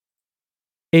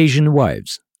Asian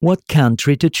wives. What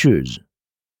country to choose?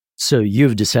 So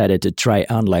you've decided to try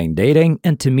online dating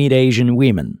and to meet Asian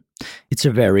women. It's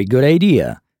a very good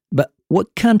idea. But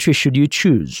what country should you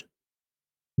choose?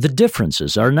 The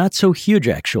differences are not so huge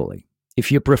actually.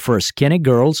 If you prefer skinny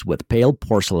girls with pale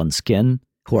porcelain skin,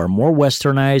 who are more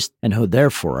westernized and who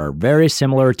therefore are very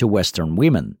similar to Western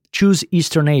women, choose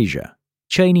Eastern Asia.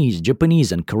 Chinese,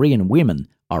 Japanese, and Korean women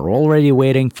are already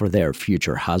waiting for their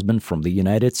future husband from the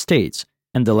United States,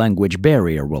 and the language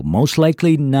barrier will most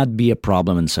likely not be a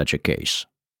problem in such a case.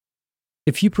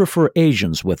 If you prefer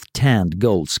Asians with tanned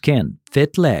gold skin,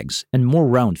 fit legs, and more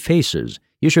round faces,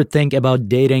 you should think about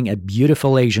dating a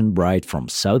beautiful Asian bride from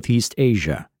Southeast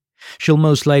Asia. She'll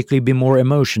most likely be more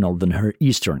emotional than her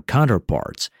Eastern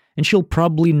counterparts, and she'll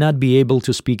probably not be able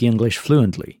to speak English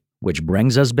fluently, which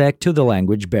brings us back to the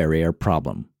language barrier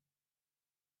problem.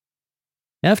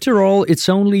 After all, it's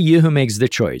only you who makes the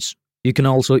choice. You can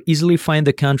also easily find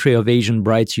the country of Asian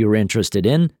brides you're interested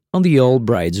in on the All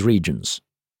Brides regions.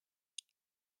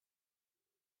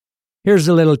 Here's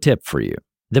a little tip for you.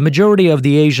 The majority of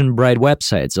the Asian bride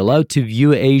websites allow to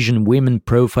view Asian women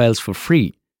profiles for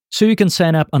free, so you can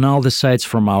sign up on all the sites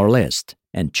from our list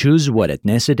and choose what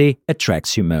ethnicity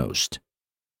attracts you most.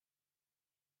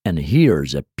 And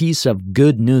here's a piece of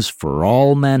good news for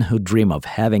all men who dream of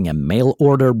having a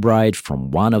mail-order bride from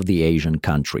one of the Asian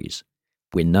countries.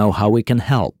 We know how we can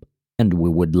help, and we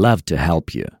would love to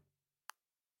help you.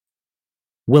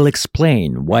 We'll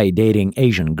explain why dating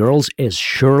Asian girls is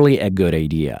surely a good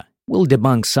idea. We'll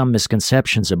debunk some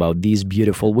misconceptions about these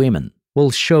beautiful women.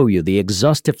 We'll show you the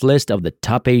exhaustive list of the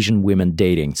top Asian women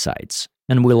dating sites.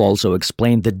 And we'll also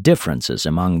explain the differences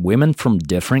among women from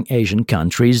different Asian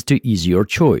countries to ease your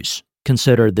choice.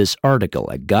 Consider this article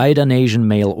a guide on Asian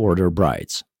mail-order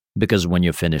brides, because when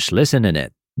you finish listening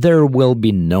it, there will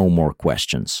be no more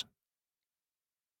questions.